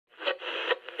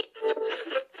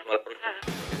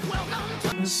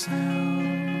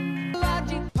Sound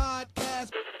Logic Podcast.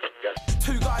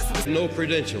 Two guys with no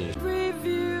credentials.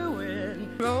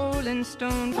 Reviewing Rolling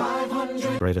Stone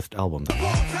 500 greatest album.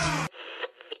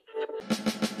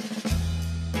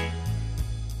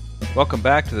 Welcome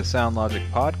back to the Sound Logic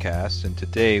Podcast, and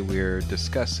today we're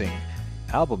discussing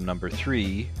album number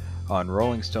 3 on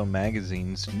Rolling Stone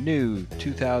Magazine's new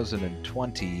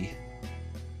 2020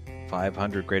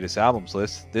 500 Greatest Albums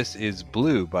list. This is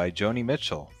Blue by Joni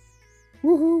Mitchell.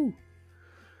 Woohoo!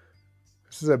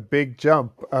 This is a big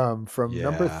jump from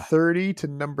number 30 to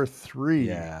number 3.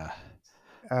 Yeah.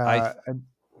 And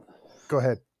go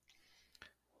ahead.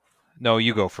 No,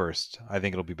 you go first. I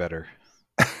think it'll be better.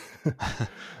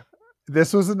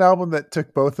 This was an album that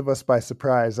took both of us by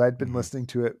surprise. I'd been listening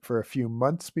to it for a few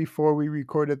months before we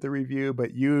recorded the review,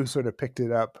 but you sort of picked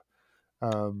it up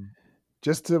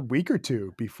just a week or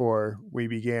two before we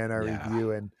began our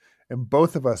review, and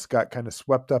both of us got kind of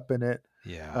swept up in it.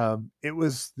 Yeah. It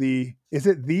was the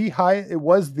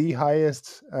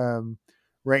highest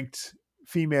ranked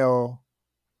female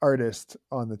artist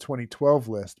on the 2012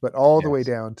 list, but all the way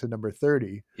down to number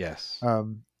 30. Yes.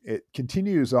 It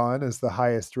continues on as the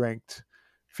highest ranked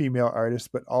female artist,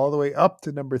 but all the way up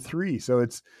to number 3. So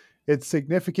it's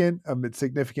significant. It's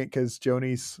significant because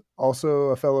Joni's also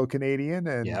a fellow Canadian,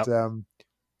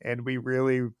 and we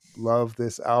really love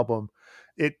this album.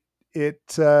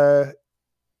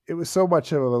 It was so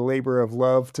much of a labor of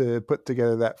love to put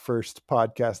together that first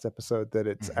podcast episode that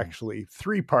it's actually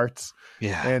 3 parts.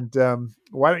 Yeah. And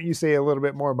why don't you say a little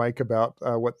bit more, Mike, about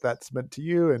what that's meant to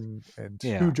you and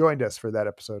who joined us for that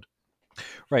episode?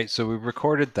 Right. So we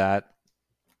recorded that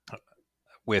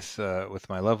with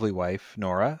my lovely wife,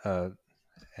 Nora.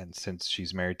 And since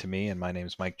she's married to me and my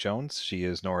name's Mike Jones, she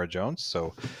is Nora Jones.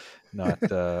 So not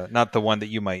the one that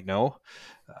you might know.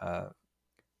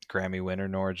 Grammy winner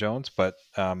Nora Jones, but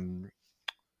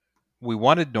we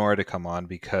wanted Nora to come on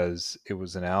because it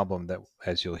was an album that,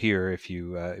 as you'll hear if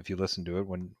you listen to it,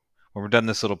 when we're done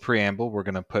this little preamble, we're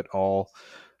going to put all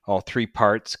 3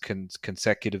 parts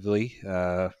consecutively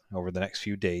over the next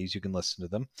few days. You can listen to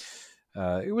them.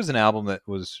 It was an album that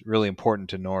was really important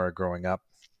to Nora growing up.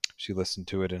 She listened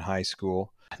to it in high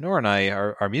school. Nora and I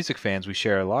are music fans. We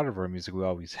share a lot of our music. We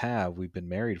always have. We've been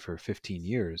married for 15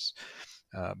 years.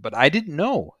 But I didn't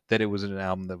know that it was an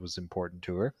album that was important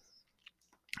to her.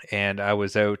 And I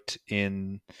was out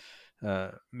in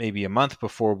maybe a month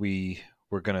before we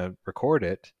were going to record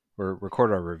it, or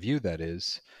record our review, that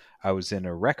is. I was in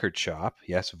a record shop,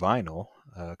 yes, vinyl,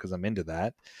 because I'm into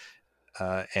that.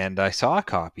 And I saw a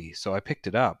copy, so I picked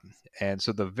it up. And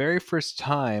so the very first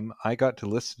time I got to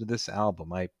listen to this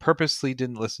album, I purposely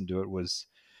didn't listen to it, was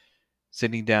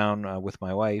sitting down with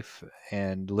my wife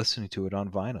and listening to it on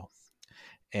vinyl.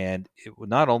 And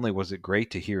not only was it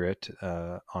great to hear it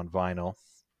on vinyl,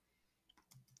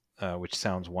 which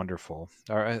sounds wonderful.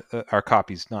 Our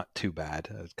copy's not too bad.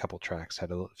 A couple tracks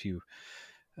had a few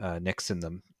nicks in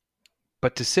them.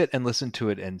 But to sit and listen to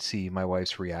it and see my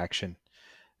wife's reaction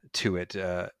to it,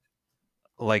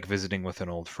 like visiting with an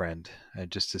old friend, and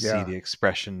just to see the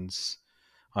expressions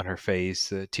on her face,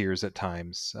 the tears at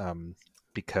times,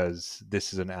 because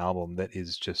this is an album that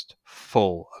is just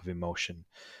full of emotion.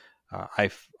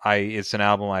 It's an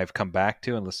album I've come back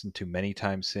to and listened to many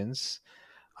times since.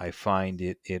 I find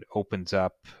it opens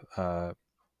up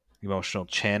emotional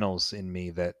channels in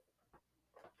me that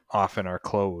often are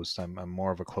closed. I'm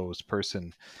more of a closed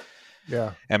person.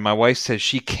 Yeah. And my wife says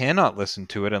she cannot listen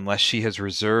to it unless she has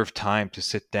reserved time to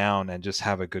sit down and just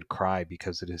have a good cry,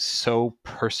 because it is so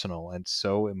personal and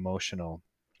so emotional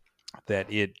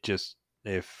that it just,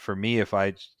 if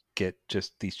I get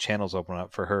just these channels open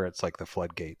up, for her it's like the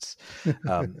floodgates.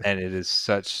 And it is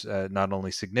such not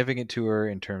only significant to her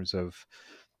in terms of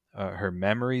her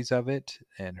memories of it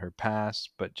and her past,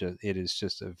 but it is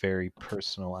just a very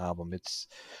personal album.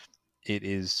 It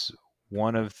is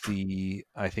one of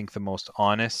I think the most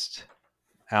honest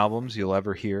albums you'll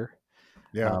ever hear.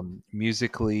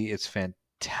 Musically it's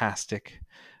fantastic,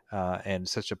 and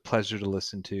such a pleasure to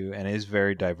listen to, and is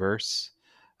very diverse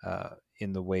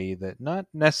in the way that, not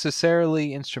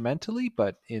necessarily instrumentally,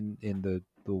 but in the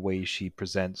way she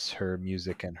presents her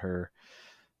music and her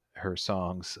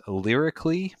songs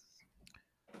lyrically.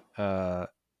 It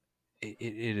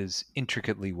is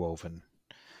intricately woven.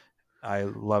 I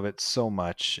love it so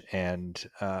much. And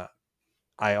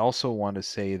I also want to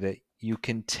say that you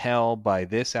can tell by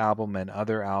this album and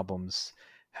other albums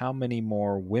how many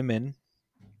more women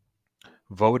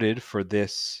voted for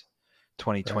this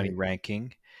 2020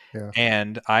 ranking. Yeah.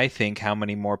 And I think how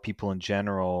many more people in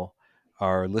general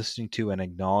are listening to and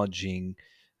acknowledging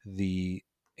the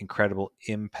incredible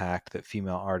impact that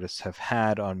female artists have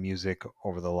had on music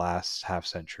over the last half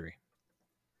century.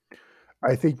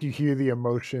 I think you hear the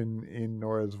emotion in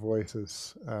Nora's voice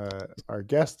as our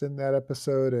guest in that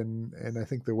episode, and I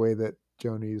think the way that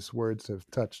Joni's words have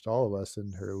touched all of us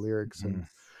in her lyrics and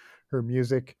her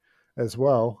music as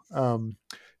well.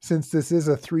 Since this is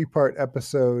a 3-part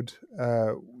episode,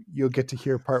 you'll get to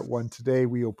hear part 1 today.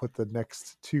 We will put the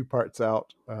next 2 parts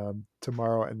out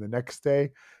tomorrow and the next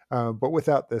day. But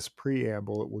without this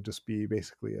preamble, it will just be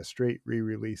basically a straight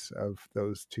re-release of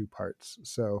those 2 parts.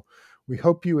 So we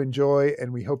hope you enjoy,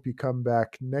 and we hope you come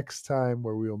back next time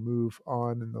where we'll move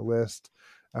on in the list.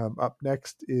 Up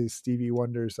next is Stevie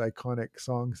Wonder's iconic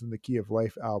Songs in the Key of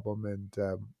Life album,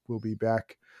 and we'll be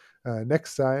back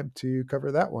next time to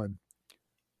cover that one.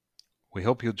 We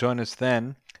hope you'll join us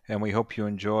then, and we hope you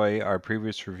enjoy our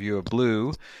previous review of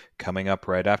Blue coming up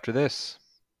right after this.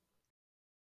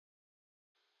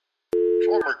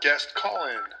 Former guest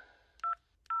call-in.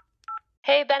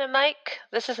 Hey, Ben and Mike.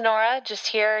 This is Nora, just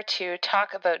here to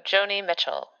talk about Joni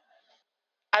Mitchell.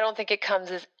 I don't think it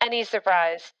comes as any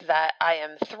surprise that I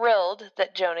am thrilled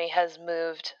that Joni has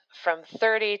moved from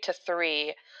 30 to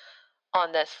 3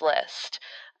 on this list.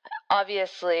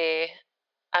 Obviously,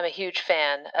 I'm a huge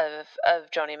fan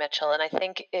of Joni Mitchell, and I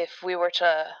think if we were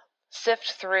to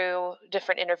sift through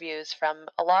different interviews from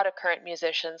a lot of current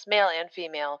musicians, male and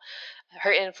female,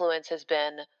 her influence has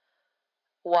been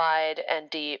wide and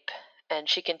deep, and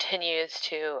she continues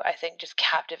to, I think, just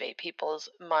captivate people's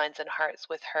minds and hearts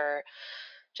with her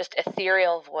just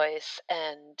ethereal voice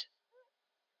and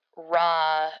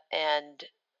raw and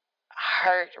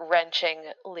heart-wrenching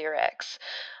lyrics.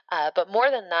 But more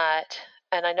than that,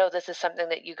 and I know this is something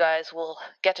that you guys will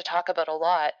get to talk about a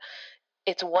lot,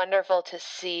 it's wonderful to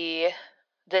see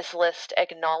this list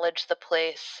acknowledge the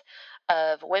place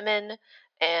of women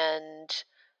and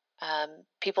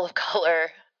people of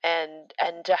color, and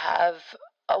to have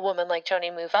a woman like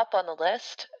Joni move up on the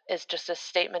list is just a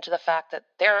statement to the fact that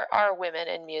there are women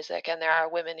in music, and there are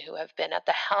women who have been at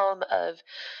the helm of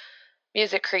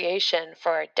music creation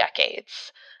for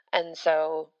decades. And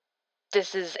so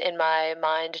this is, in my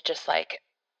mind, just like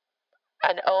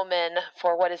an omen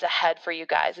for what is ahead for you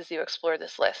guys as you explore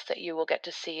this list, that you will get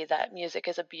to see that music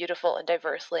is a beautiful and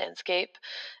diverse landscape,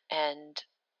 and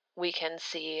we can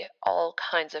see all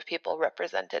kinds of people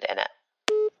represented in it.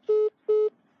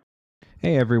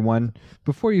 Hey everyone,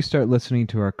 before you start listening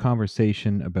to our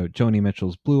conversation about Joni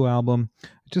Mitchell's Blue album,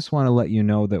 I just want to let you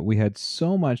know that we had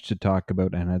so much to talk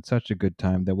about and had such a good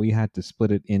time that we had to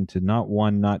split it into not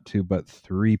 1, not 2, but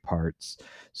 3 parts.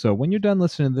 So when you're done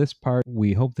listening to this part,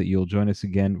 we hope that you'll join us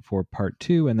again for part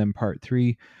 2 and then part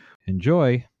 3.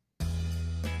 Enjoy!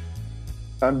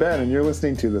 I'm Ben, and you're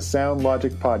listening to the Sound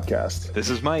Logic Podcast. This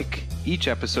is Mike. Each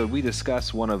episode we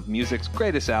discuss one of music's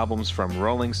greatest albums from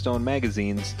Rolling Stone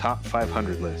magazine's Top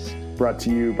 500 list. Brought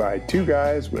to you by 2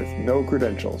 guys with no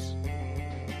credentials.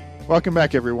 Welcome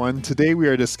back, everyone. Today we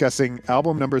are discussing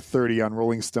album number 30 on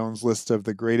Rolling Stone's list of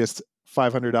the greatest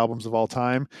 500 albums of all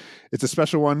time. It's a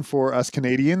special one for us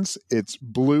Canadians. It's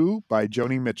Blue by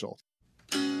Joni Mitchell.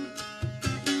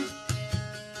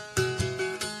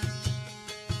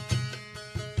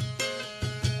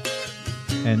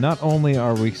 And not only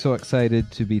are we so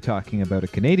excited to be talking about a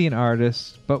Canadian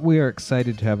artist, but we are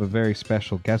excited to have a very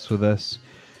special guest with us.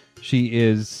 She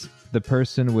is the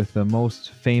person with the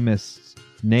most famous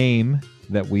name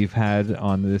that we've had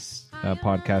on this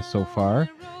podcast so far.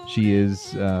 She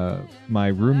is my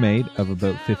roommate of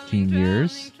about 15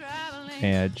 years,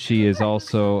 and she is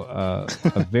also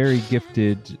a very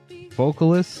gifted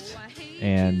vocalist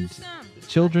and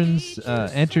children's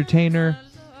entertainer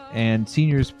and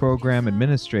seniors program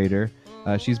administrator.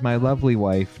 She's my lovely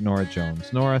wife, Nora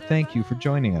Jones. Nora, thank you for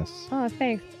joining us. Oh,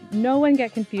 thanks. No one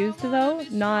get confused, though.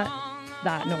 Not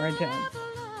that Nora Jones.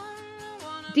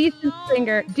 Decent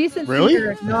singer, Really?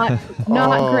 singer, not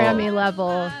Grammy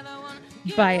level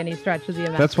by any stretch of the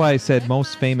imagination. That's why I said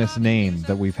most famous name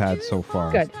that we've had so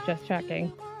far. Good, just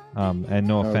checking. And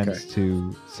no offense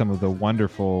to some of the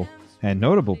wonderful and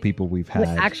notable people we've had. With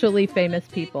actually famous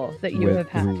people that you have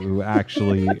had. Who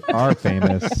actually are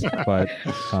famous, but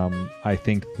I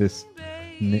think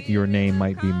your name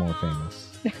might be more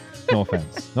famous. No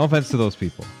offense. No offense to those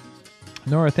people.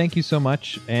 Nora, thank you so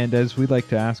much. And as we'd like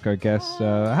to ask our guests,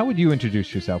 how would you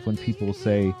introduce yourself when people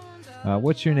say,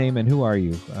 what's your name and who are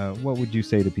you? What would you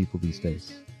say to people these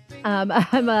days? I'm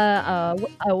a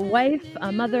wife,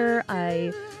 a mother.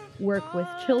 I work with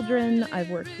children.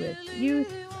 I've worked with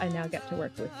youth. I now get to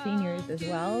work with seniors as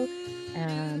well.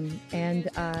 And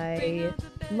I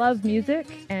love music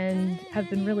and have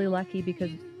been really lucky because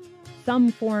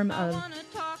some form of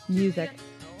music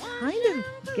kind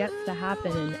of gets to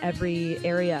happen in every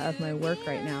area of my work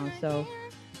right now. So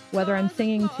whether I'm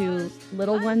singing to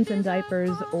little ones in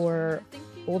diapers or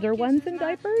older ones in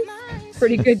diapers,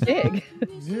 pretty good gig.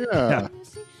 Yeah.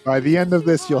 By the end of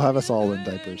this, you'll have us all in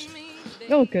diapers.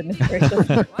 Oh, goodness gracious.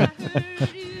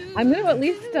 I'm going to at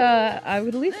least, I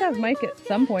would at least have Mike at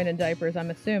some point in diapers,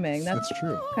 I'm assuming. That's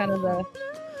true. Kind of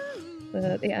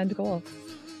the end goal.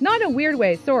 Not in a weird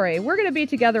way, sorry. We're going to be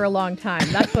together a long time.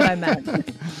 That's what I meant.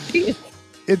 Jeez.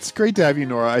 It's great to have you,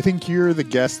 Nora. I think you're the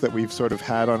guest that we've sort of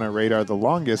had on our radar the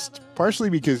longest, partially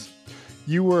because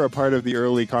you were a part of the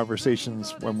early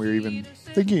conversations when we were even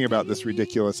thinking about this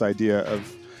ridiculous idea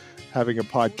of having a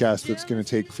podcast that's going to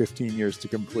take 15 years to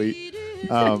complete.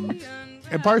 And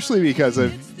partially because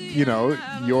of,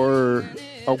 your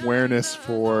awareness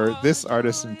for this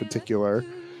artist in particular,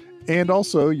 and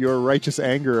also your righteous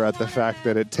anger at the fact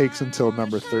that it takes until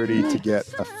number 30 to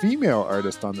get a female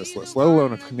artist on this list, let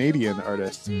alone a Canadian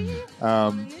artist.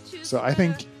 So I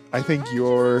think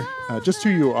your just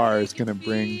who you are is going to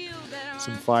bring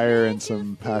some fire and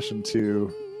some passion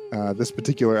to this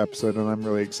particular episode, and I'm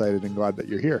really excited and glad that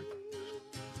you're here.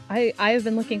 I have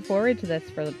been looking forward to this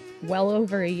for well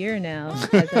over a year now,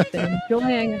 because I've been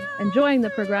enjoying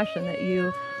the progression that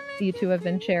you two have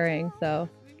been sharing. So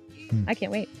I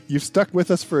can't wait. You've stuck with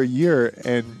us for a year,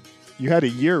 and you had a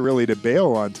year really to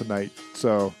bail on tonight.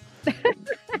 So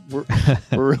we're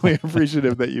really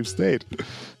appreciative that you've stayed.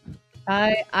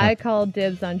 I called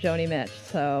dibs on Joni Mitch,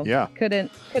 so yeah,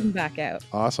 couldn't back out.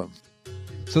 Awesome.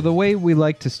 So the way we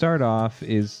like to start off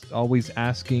is always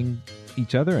asking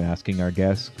each other and asking our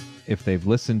guests if they've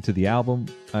listened to the album.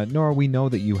 Nora, we know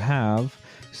that you have,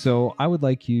 so I would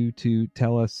like you to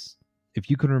tell us if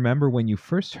you can remember when you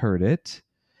first heard it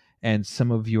and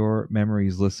some of your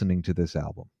memories listening to this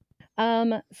album.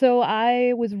 So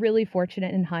I was really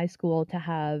fortunate in high school to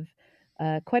have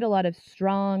quite a lot of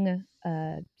strong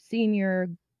senior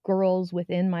girls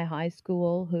within my high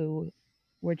school who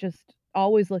were just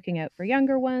always looking out for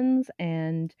younger ones.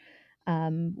 And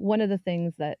one of the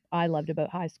things that I loved about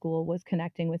high school was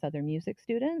connecting with other music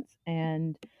students.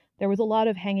 And there was a lot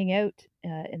of hanging out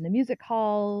in the music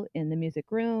hall, in the music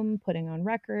room, putting on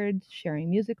records, sharing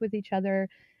music with each other.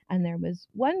 And there was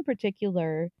one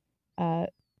particular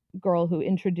girl who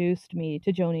introduced me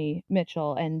to Joni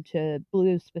Mitchell and to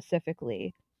blues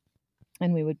specifically.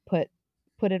 And we would put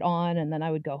it on, and then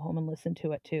I would go home and listen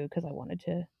to it too, because I wanted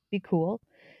to be cool.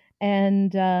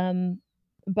 And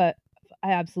but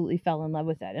I absolutely fell in love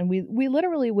with it. And we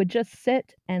literally would just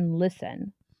sit and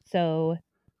listen. So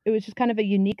it was just kind of a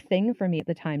unique thing for me at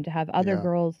the time to have other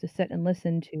girls to sit and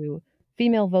listen to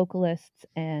female vocalists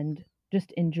and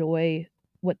just enjoy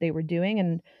what they were doing.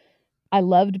 And I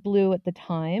loved blue at the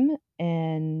time,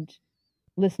 and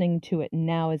listening to it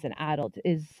now as an adult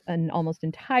is an almost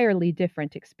entirely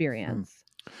different experience.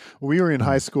 We were in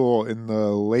high school in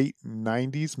the late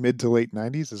 90s, mid to late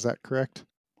 90s. Is that correct?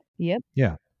 Yep.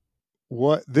 Yeah.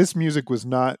 This music was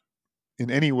not in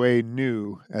any way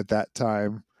new at that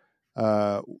time.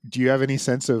 Do you have any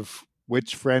sense of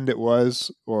which friend it was,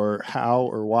 or how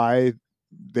or why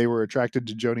they were attracted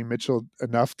to Joni Mitchell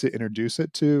enough to introduce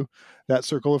it to that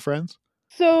circle of friends?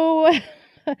 So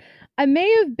I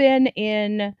may have been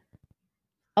in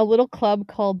a little club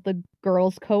called the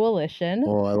Girls Coalition.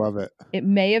 Oh, I love it. It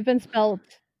may have been spelled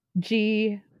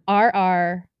GRRRLS.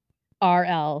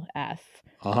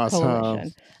 Awesome.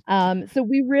 Coalition. So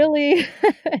we really,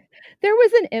 there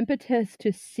was an impetus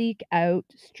to seek out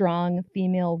strong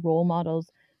female role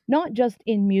models, not just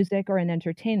in music or in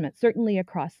entertainment, certainly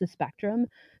across the spectrum.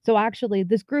 So actually,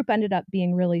 this group ended up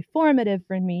being really formative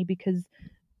for me, because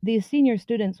these senior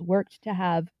students worked to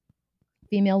have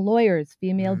female lawyers,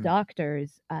 female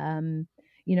doctors,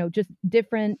 just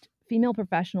different female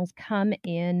professionals come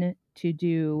in to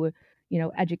do,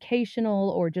 educational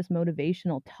or just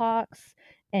motivational talks.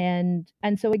 And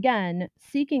so again,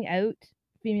 seeking out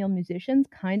female musicians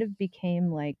kind of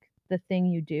became like the thing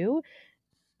you do.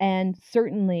 And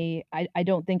certainly, I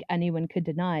don't think anyone could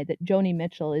deny that Joni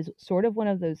Mitchell is sort of one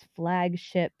of those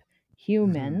flagship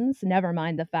humans, never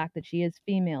mind the fact that she is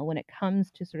female, when it comes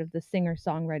to sort of the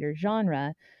singer-songwriter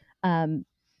genre.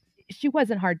 She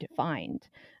wasn't hard to find.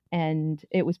 And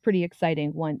it was pretty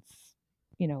exciting once,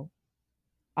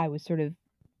 I was sort of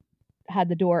had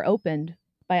the door opened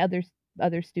by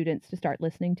other students to start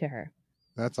listening to her.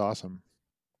 That's awesome.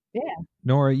 Yeah.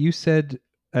 Nora, you said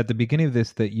at the beginning of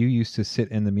this that you used to sit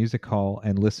in the music hall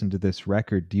and listen to this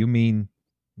record. Do you mean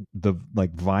the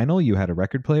vinyl? You had a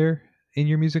record player in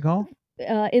your music hall?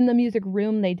 In the music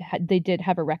room, they did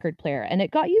have a record player, and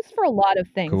it got used for a lot of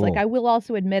things. Cool. Like, I will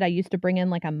also admit, I used to bring in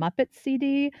like a Muppets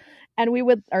CD, and we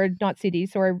would, or not CD,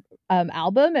 sorry,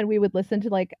 album, and we would listen to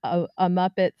like a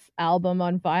Muppets album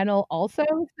on vinyl also.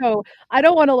 So I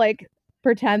don't want to like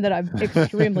pretend that I'm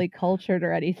extremely cultured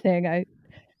or anything. I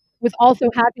was also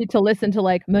happy to listen to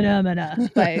like Mana Mana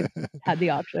if I had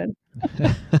the option.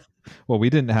 Well, we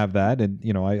didn't have that, and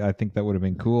I think that would have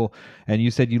been cool. And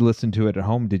you said you listened to it at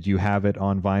home. Did you have it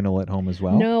on vinyl at home as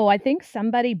well? No, I think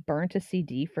somebody burnt a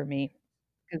CD for me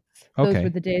because those were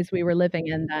the days we were living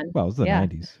in then. Well, it was the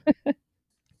 90s.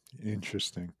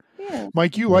 Interesting. Yeah.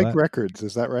 Mike, you like records,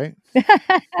 is that right?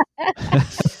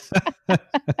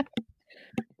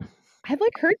 I've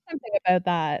like heard something about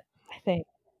that, I think.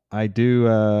 I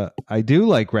do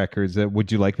like records.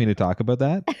 Would you like me to talk about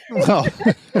that? Well,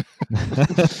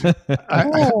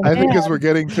 I think as we're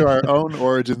getting to our own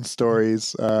origin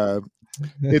stories,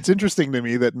 it's interesting to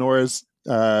me that Nora's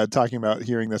talking about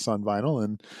hearing this on vinyl.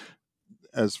 And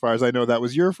as far as I know, that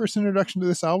was your first introduction to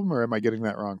this album, or am I getting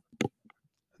that wrong?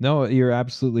 No, you're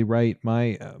absolutely right.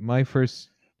 My first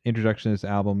introduction to this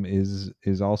album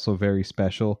is also very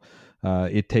special.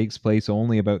 It takes place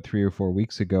only about 3 or 4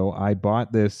 weeks ago. I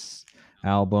bought this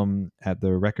album at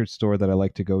the record store that I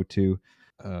like to go to.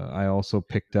 I also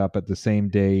picked up at the same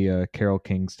day Carole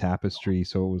King's Tapestry,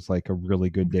 so it was like a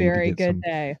really good day to get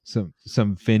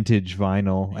some vintage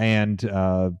vinyl and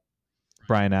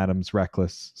Bryan Adams'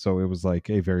 Reckless. So it was like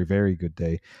a very, very good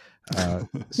day.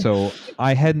 So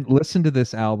I hadn't listened to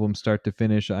this album start to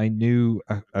finish. I knew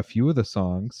a few of the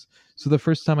songs. So the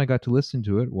first time I got to listen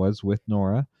to it was with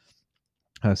Nora,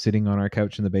 sitting on our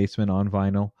couch in the basement on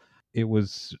vinyl. It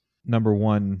was, number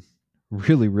one,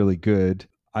 really, really good.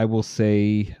 I will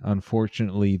say,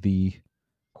 unfortunately, the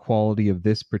quality of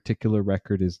this particular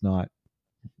record is not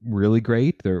really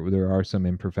great. There are some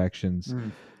imperfections.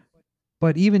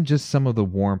 But even just some of the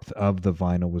warmth of the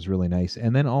vinyl was really nice.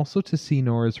 And then also to see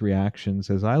Nora's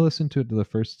reactions as I listened to it the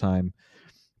first time,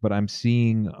 but I'm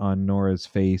seeing on Nora's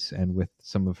face and with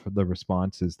some of the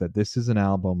responses that this is an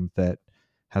album that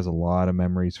has a lot of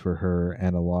memories for her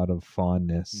and a lot of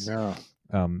fondness. Yeah.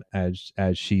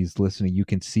 As she's listening, you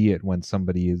can see it when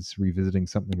somebody is revisiting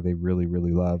something they really,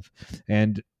 really love.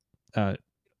 And,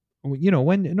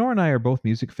 when Nora and I are both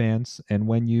music fans, and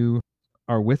when you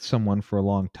are with someone for a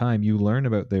long time, you learn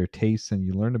about their tastes and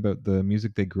you learn about the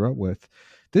music they grew up with.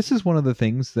 This is one of the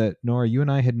things that, Nora, you and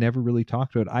I had never really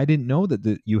talked about. I didn't know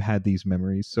that you had these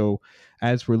memories. So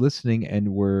as we're listening and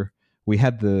we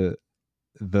had the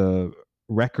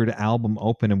record album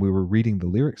open and we were reading the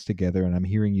lyrics together, and I'm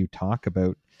hearing you talk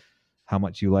about how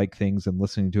much you like things and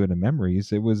listening to it in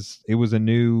memories, it was a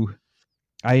new.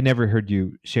 I never heard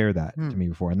you share that to me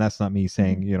before, and that's not me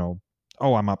saying,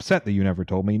 oh, I'm upset that you never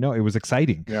told me. No, it was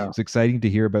exciting. Yeah. It's exciting to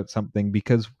hear about something,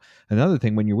 because another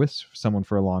thing, when you're with someone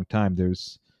for a long time,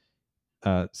 there's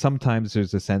sometimes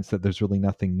there's a sense that there's really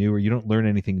nothing new, or you don't learn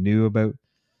anything new about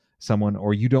someone,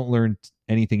 or you don't learn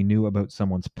anything new about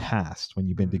someone's past when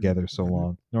you've been together so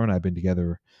long. Nora and I have been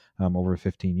together over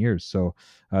 15 years. So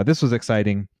this was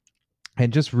exciting.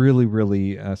 And just really,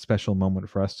 really a special moment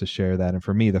for us to share that. And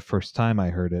for me, the first time I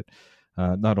heard it,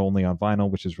 not only on vinyl,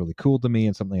 which is really cool to me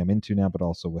and something I'm into now, but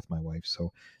also with my wife.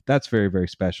 So that's very, very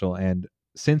special. And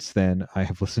since then, I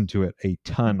have listened to it a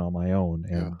ton on my own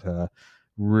and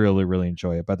really, really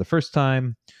enjoy it. But the first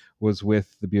time was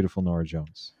with the beautiful Nora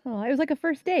Jones. Oh, it was like a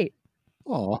first date.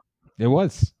 Oh, it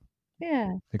was.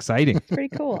 Yeah. Exciting. It's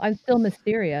pretty cool. I'm still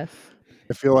mysterious.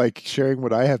 I feel like sharing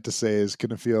what I have to say is going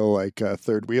to feel like a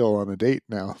third wheel on a date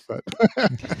now. But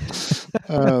this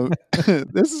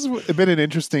has been an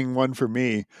interesting one for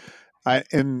me.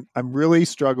 I'm really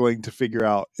struggling to figure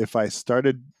out if I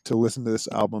started to listen to this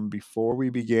album before we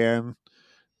began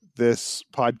this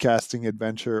podcasting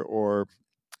adventure or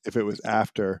if it was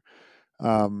after.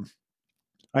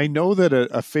 I know that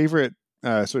a favorite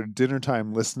sort of dinner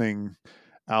time listening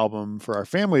album for our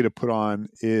family to put on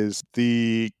is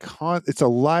it's a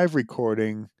live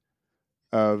recording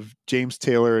of James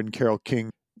Taylor and Carole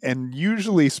King, and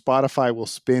usually Spotify will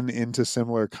spin into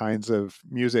similar kinds of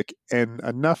music, and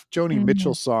enough Joni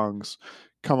Mitchell songs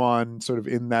come on sort of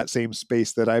in that same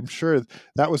space that I'm sure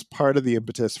that was part of the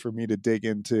impetus for me to dig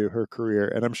into her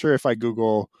career. And I'm sure if I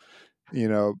Google,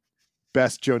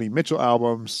 best Joni Mitchell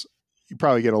albums, you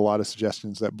probably get a lot of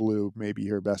suggestions that Blue may be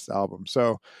her best album.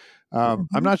 So I'm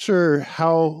not sure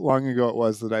how long ago it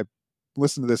was that I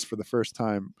listened to this for the first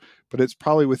time, but it's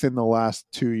probably within the last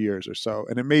 2 years or so.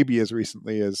 And it may be as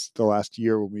recently as the last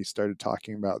year when we started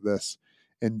talking about this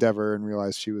endeavor and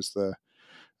realized she was the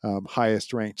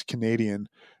highest ranked Canadian.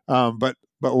 But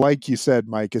like you said,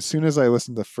 Mike, as soon as I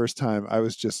listened the first time, I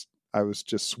was just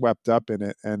swept up in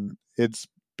it. And it's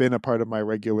been a part of my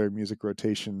regular music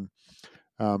rotation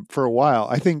for a while.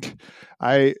 I think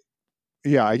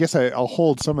yeah, I guess I'll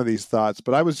hold some of these thoughts,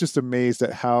 but I was just amazed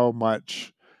at how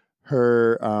much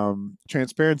her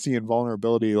transparency and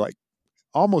vulnerability, like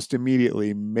almost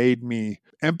immediately, made me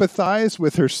empathize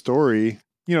with her story.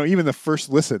 You know, even the first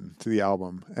listen to the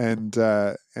album, and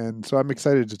so I'm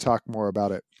excited to talk more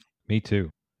about it. Me too.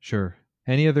 Sure.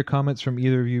 Any other comments from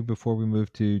either of you before we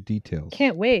move to details?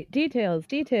 Can't wait. Details.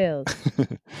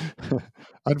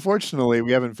 Unfortunately,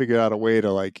 we haven't figured out a way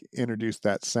to like introduce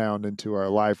that sound into our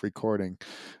live recording.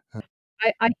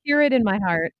 I hear it in my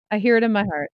heart. I hear it in my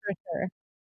heart for sure.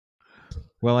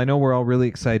 Well, I know we're all really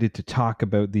excited to talk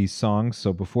about these songs.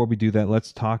 So before we do that,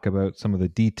 let's talk about some of the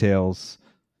details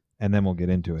and then we'll get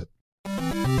into it.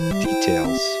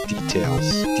 Details.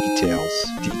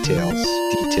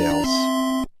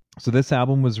 So this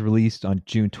album was released on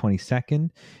June 22nd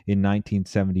in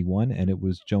 1971, and it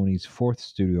was Joni's fourth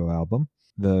studio album.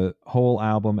 The whole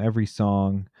album, every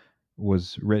song,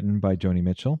 was written by Joni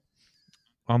Mitchell.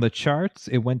 On the charts,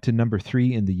 it went to number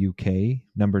 3 in the UK,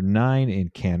 number 9 in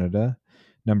Canada,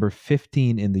 number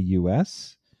 15 in the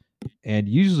US, and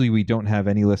usually we don't have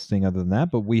any listing other than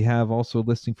that, but we have also a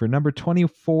listing for number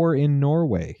 24 in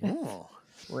Norway. Oh.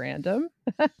 Random.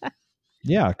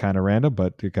 Yeah, kind of random,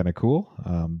 but kind of cool.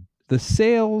 The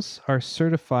sales are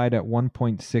certified at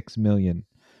 1.6 million,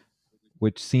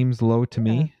 which seems low to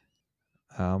me.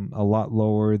 A lot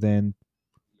lower than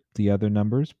the other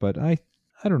numbers, but I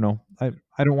don't know.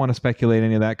 I don't want to speculate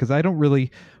any of that because I don't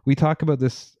really. We talk about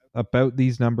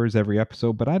these numbers every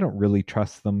episode, but I don't really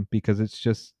trust them because it's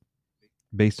just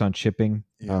based on shipping.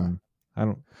 Yeah.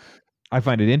 I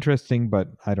find it interesting, but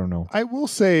I don't know. I will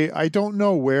say I don't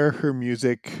know where her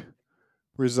music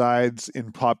resides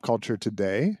in pop culture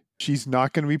today. She's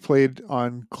not going to be played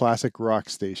on classic rock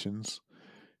stations.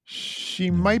 She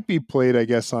might be played, I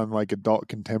guess, on like adult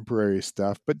contemporary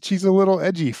stuff, but she's a little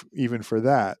edgy even for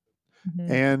that.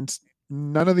 Mm-hmm. And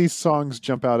none of these songs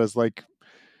jump out as like,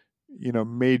 you know,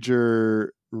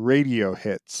 major radio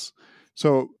hits.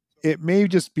 So it may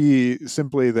just be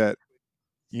simply that,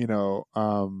 you know,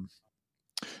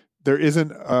 there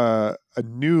isn't a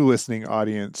new listening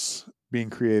audience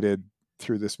being created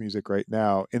through this music right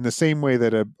now in the same way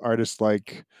that an artist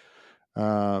like,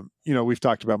 you know, we've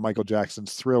talked about Michael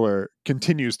Jackson's Thriller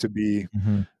continues to be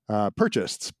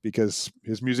purchased because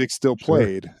his music's still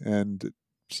played. Sure. And,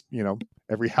 you know,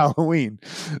 every Halloween,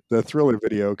 the Thriller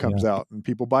video comes out and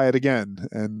people buy it again.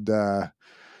 And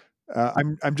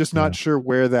I'm just not sure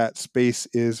where that space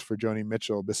is for Joni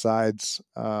Mitchell besides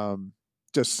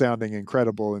just sounding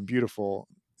incredible and beautiful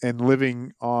and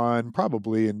living on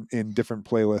probably in different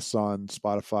playlists on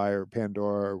Spotify or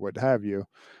Pandora or what have you.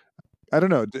 I don't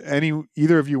know.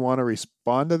 Either of you want to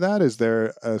respond to that? Is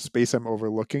there a space I'm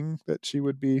overlooking that she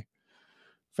would be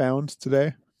found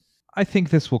today? I think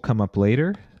this will come up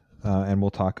later, and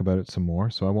we'll talk about it some more.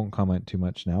 So I won't comment too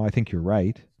much now. I think you're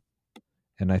right,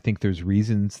 and I think there's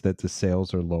reasons that the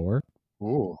sales are lower.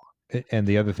 Ooh. And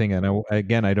the other thing, and I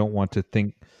don't want to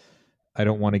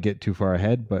get too far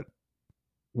ahead, but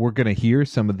we're going to hear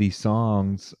some of these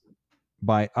songs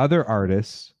by other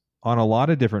artists on a lot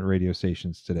of different radio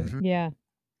stations today. Mm-hmm.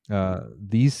 Yeah.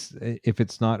 These, if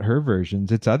it's not her versions,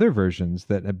 it's other versions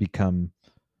that have become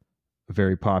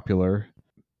very popular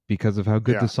because of how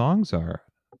good the songs are.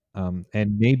 And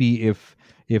maybe if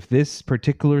this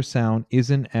particular sound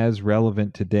isn't as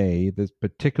relevant today, this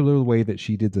particular way that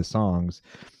she did the songs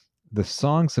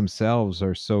themselves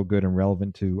are so good and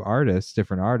relevant to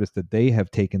different artists, that they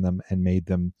have taken them and made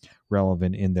them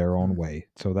relevant in their own way.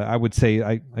 So that I would say,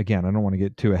 I don't want to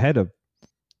get too ahead of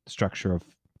the structure of,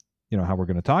 you know, how we're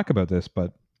going to talk about this,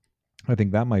 but I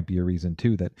think that might be a reason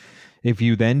too, that if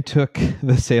you then took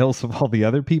the sales of all the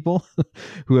other people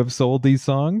who have sold these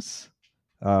songs,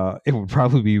 it would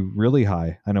probably be really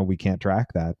high. I know we can't track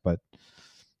that, but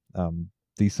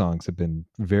these songs have been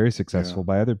very successful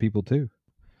by other people too.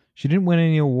 She didn't win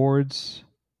any awards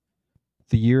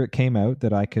the year it came out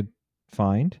that I could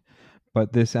find,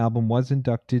 but this album was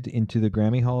inducted into the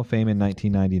Grammy Hall of Fame in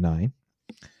 1999.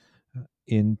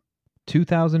 In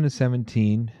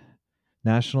 2017,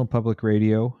 National Public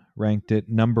Radio ranked it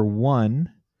number 1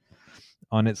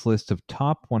 on its list of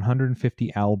top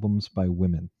 150 albums by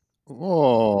women.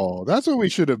 Oh, that's what we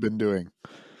should have been doing.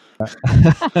 Next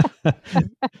time.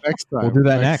 We'll do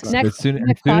that next. As soon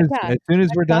as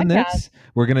we're done this,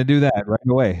 we're going to do that right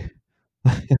away.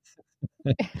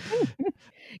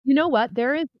 You know what?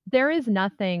 There is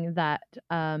nothing that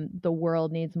the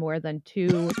world needs more than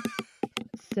 2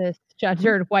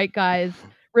 cisgendered white guys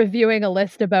reviewing a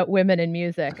list about women in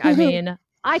music. I mean,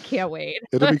 I can't wait.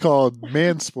 It'll be called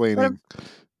Mansplaining,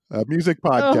 a music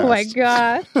podcast. Oh my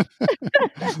god!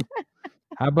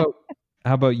 How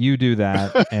How about you do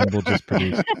that, and we'll just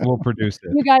produce. We'll produce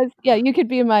it. You guys, yeah, you could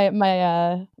be my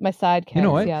sidekicks. You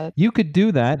know what? Yeah, You could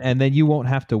do that, and then you won't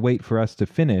have to wait for us to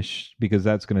finish because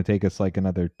that's going to take us like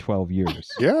another 12 years.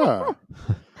 Yeah.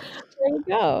 there you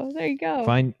go. There you go.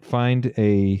 Find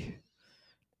a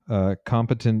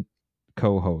competent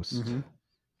co-host,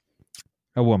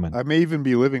 a woman. I may even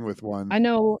be living with one. I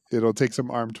know. It'll take some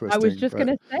arm twisting. I was just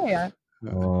gonna say.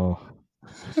 Oh,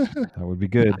 that would be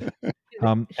good.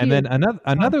 And She then is-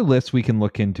 another list we can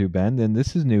look into, Ben, and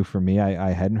this is new for me.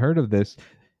 I hadn't heard of this.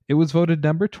 It was voted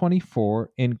number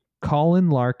 24 in Colin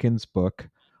Larkin's book,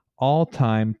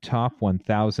 All-Time Top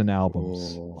 1000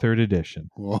 Albums, Whoa. 3rd edition.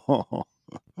 Whoa.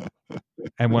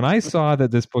 And when I saw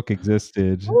that this book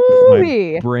existed,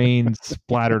 Ooh-wee. my brain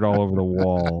splattered all over the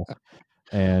wall.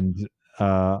 And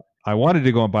I wanted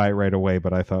to go and buy it right away,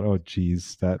 but I thought, oh,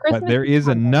 geez, but there is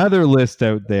another list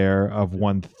out there of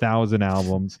 1,000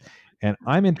 albums, and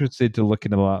I'm interested to look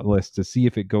into that list to see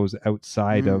if it goes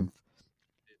outside of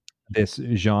this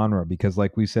genre, because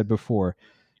like we said before,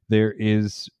 there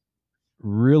is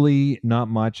really not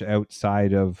much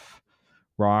outside of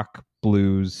rock,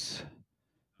 blues,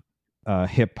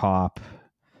 hip hop,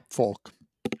 folk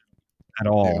at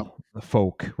all.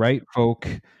 Folk, right? Folk.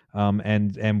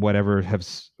 And whatever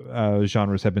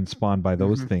genres have been spawned by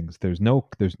those things. There's no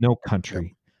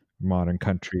country, modern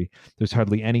country. There's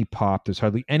hardly any pop. There's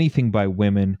hardly anything by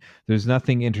women. There's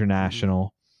nothing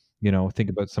international. Think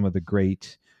about some of the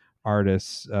great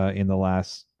artists in the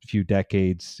last few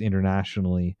decades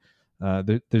internationally.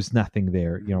 There's nothing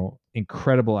there.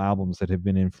 Incredible albums that have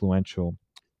been influential.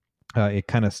 It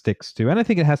kind of sticks to, and I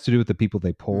think it has to do with the people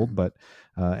they polled. But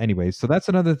anyways, so that's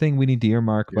another thing we need to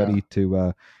earmark, buddy,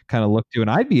 to kind of look to. And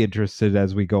I'd be interested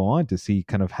as we go on to see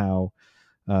kind of how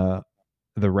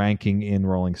the ranking in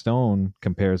Rolling Stone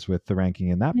compares with the ranking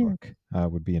in that book.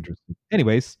 Would be interesting.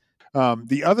 Anyways,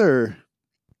 the other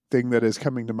thing that is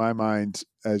coming to my mind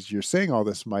as you're saying all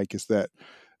this, Mike, is that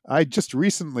I just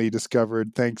recently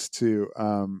discovered, thanks to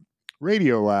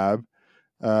Radiolab,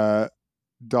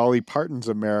 Dolly Parton's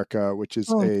America, which is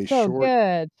a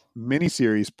short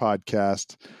miniseries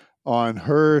podcast on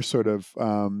her sort of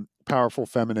powerful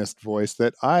feminist voice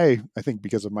that I think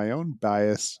because of my own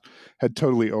bias had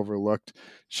totally overlooked.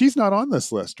 She's not on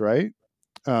this list, right?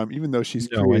 Even though she's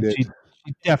created.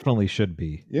 She definitely should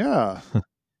be. Yeah.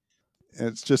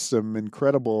 It's just some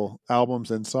incredible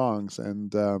albums and songs,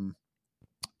 and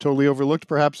totally overlooked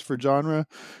perhaps for genre,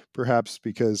 perhaps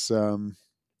because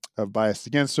of bias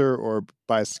against her or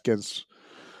bias against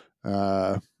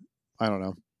I don't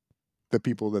know, the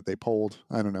people that they polled.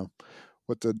 I don't know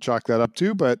what to chalk that up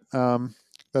to, but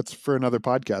that's for another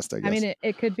podcast, I guess. I mean,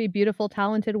 it could be beautiful,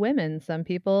 talented women. Some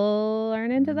people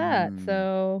aren't into that,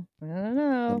 so I don't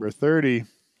know. Number 30.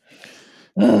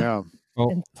 Yeah.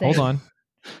 Oh, hold on.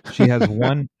 She has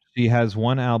one. She has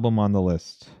one album on the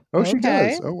list. Oh, she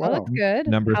does. Oh, wow. Well, that's good.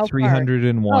 Number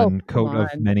 301, Coat of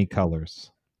Many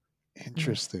Colors.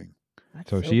 Interesting.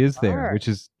 So she is there,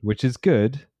 which is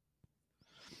good.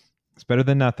 It's better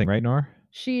than nothing, right, Nora?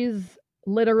 She's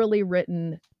literally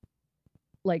written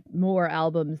like more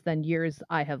albums than years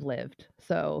I have lived.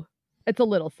 So it's a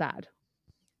little sad.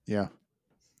 Yeah.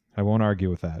 I won't argue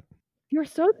with that. You're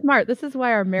so smart. This is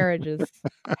why our marriage is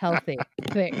healthy,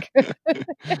 I think.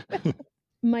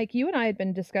 Mike, you and I had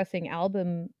been discussing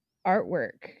album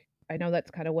artwork. I know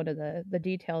that's kind of one of the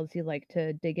details you like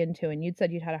to dig into, and you'd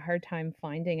said you'd had a hard time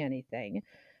finding anything.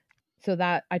 So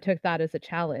that I took that as a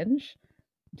challenge.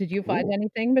 Did you find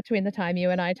anything between the time you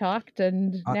and I talked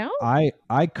and now?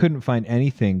 I couldn't find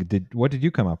anything. What did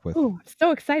you come up with? Oh,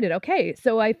 so excited. Okay,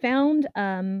 so I found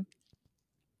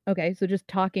okay, so just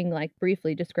talking like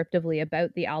briefly descriptively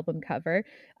about the album cover.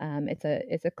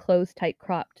 It's a closed, tight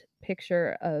cropped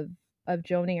picture of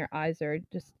Joni. Her eyes are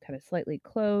just kind of slightly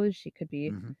closed. She could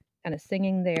be kind of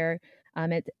singing there.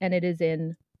 It is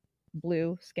in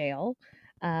blue scale.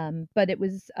 But it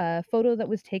was a photo that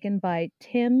was taken by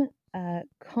Tim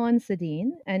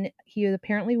Considine, and he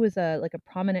apparently was a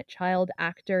prominent child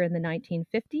actor in the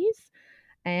 1950s.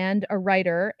 And a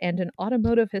writer and an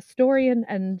automotive historian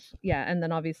and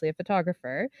then obviously a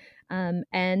photographer.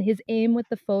 And his aim with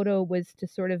the photo was to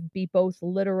sort of be both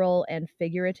literal and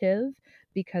figurative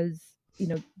because,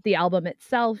 the album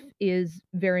itself is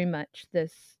very much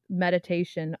this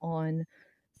meditation on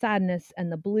sadness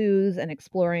and the blues and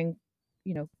exploring,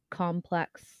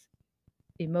 complex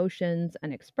emotions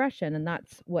and expression. And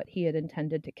that's what he had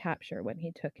intended to capture when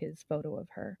he took his photo of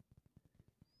her.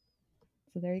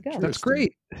 So there you go. That's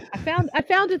great. I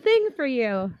found a thing for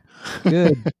you.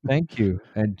 Good. Thank you.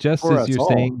 And just as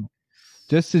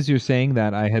you're saying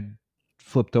that, I had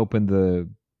flipped open the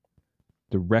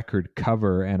record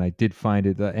cover, and I did find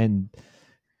it, and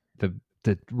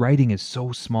the writing is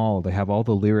so small. They have all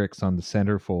the lyrics on the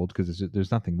centerfold because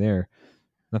there's nothing there,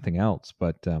 nothing else.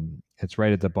 But it's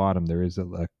right at the bottom. There is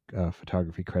a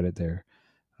photography credit there.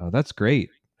 Oh, that's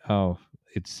great. Oh,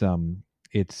 it's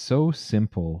so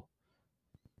simple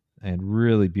and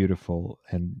really beautiful,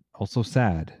 and also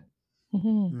sad.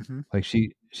 Mm-hmm. Mm-hmm. Like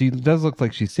she does look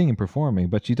like she's singing, performing,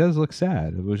 but she does look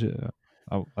sad.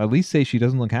 I'll at least say she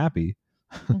doesn't look happy.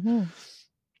 Mm-hmm.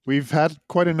 We've had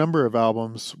quite a number of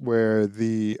albums where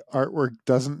the artwork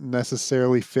doesn't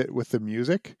necessarily fit with the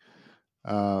music.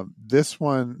 This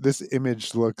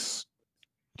image looks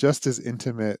just as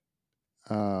intimate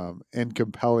and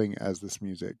compelling as this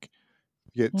music.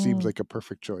 It seems like a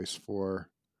perfect choice for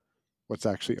what's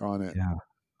actually on it. Yeah.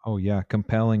 Oh yeah,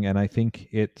 compelling, and I think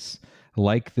it's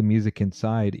like the music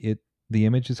inside. The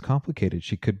image is complicated.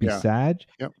 She could be Yeah. sad.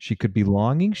 Yep. She could be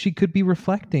longing. She could be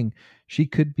reflecting. She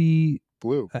could be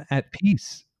Blue. At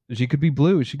peace. She could be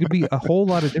blue. She could be a whole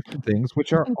lot of different things,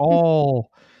 which are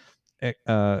all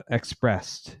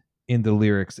expressed in the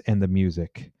lyrics and the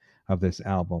music of this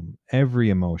album.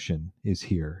 Every emotion is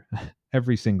here,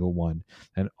 every single one,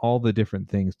 and all the different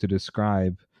things to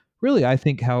describe. Really, I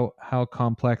think how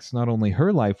complex not only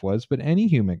her life was, but any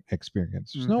human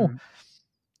experience. There's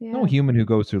no human who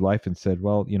goes through life and said,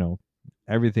 "Well,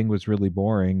 everything was really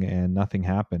boring and nothing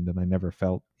happened, and I never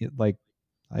felt it." Like,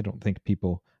 I don't think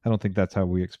that's how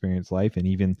we experience life. And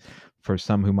even for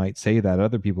some who might say that,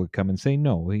 other people would come and say,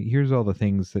 "No, here's all the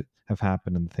things that have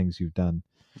happened and the things you've done."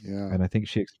 Yeah. And I think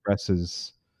she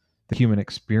expresses the human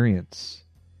experience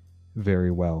very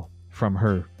well from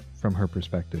her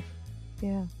perspective.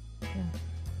 Yeah.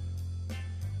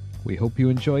 We hope you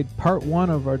enjoyed part 1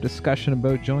 of our discussion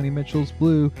about Joni Mitchell's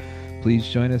Blue. Please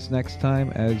join us next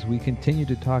time as we continue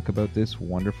to talk about this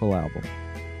wonderful album.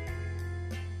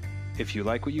 If you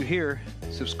like what you hear,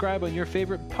 subscribe on your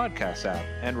favorite podcast app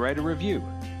and write a review.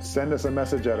 Send us a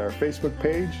message at our Facebook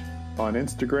page, on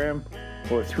Instagram,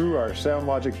 or through our Sound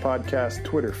Logic Podcast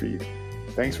Twitter feed.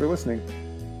 Thanks for listening.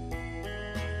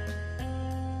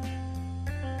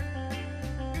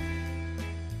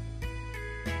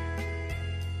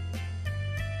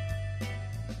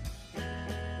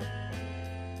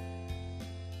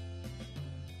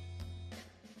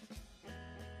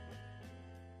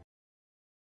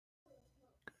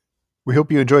 We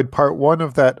hope you enjoyed part 1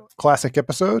 of that classic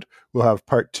episode. We'll have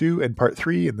part 2 and part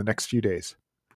 3 in the next few days.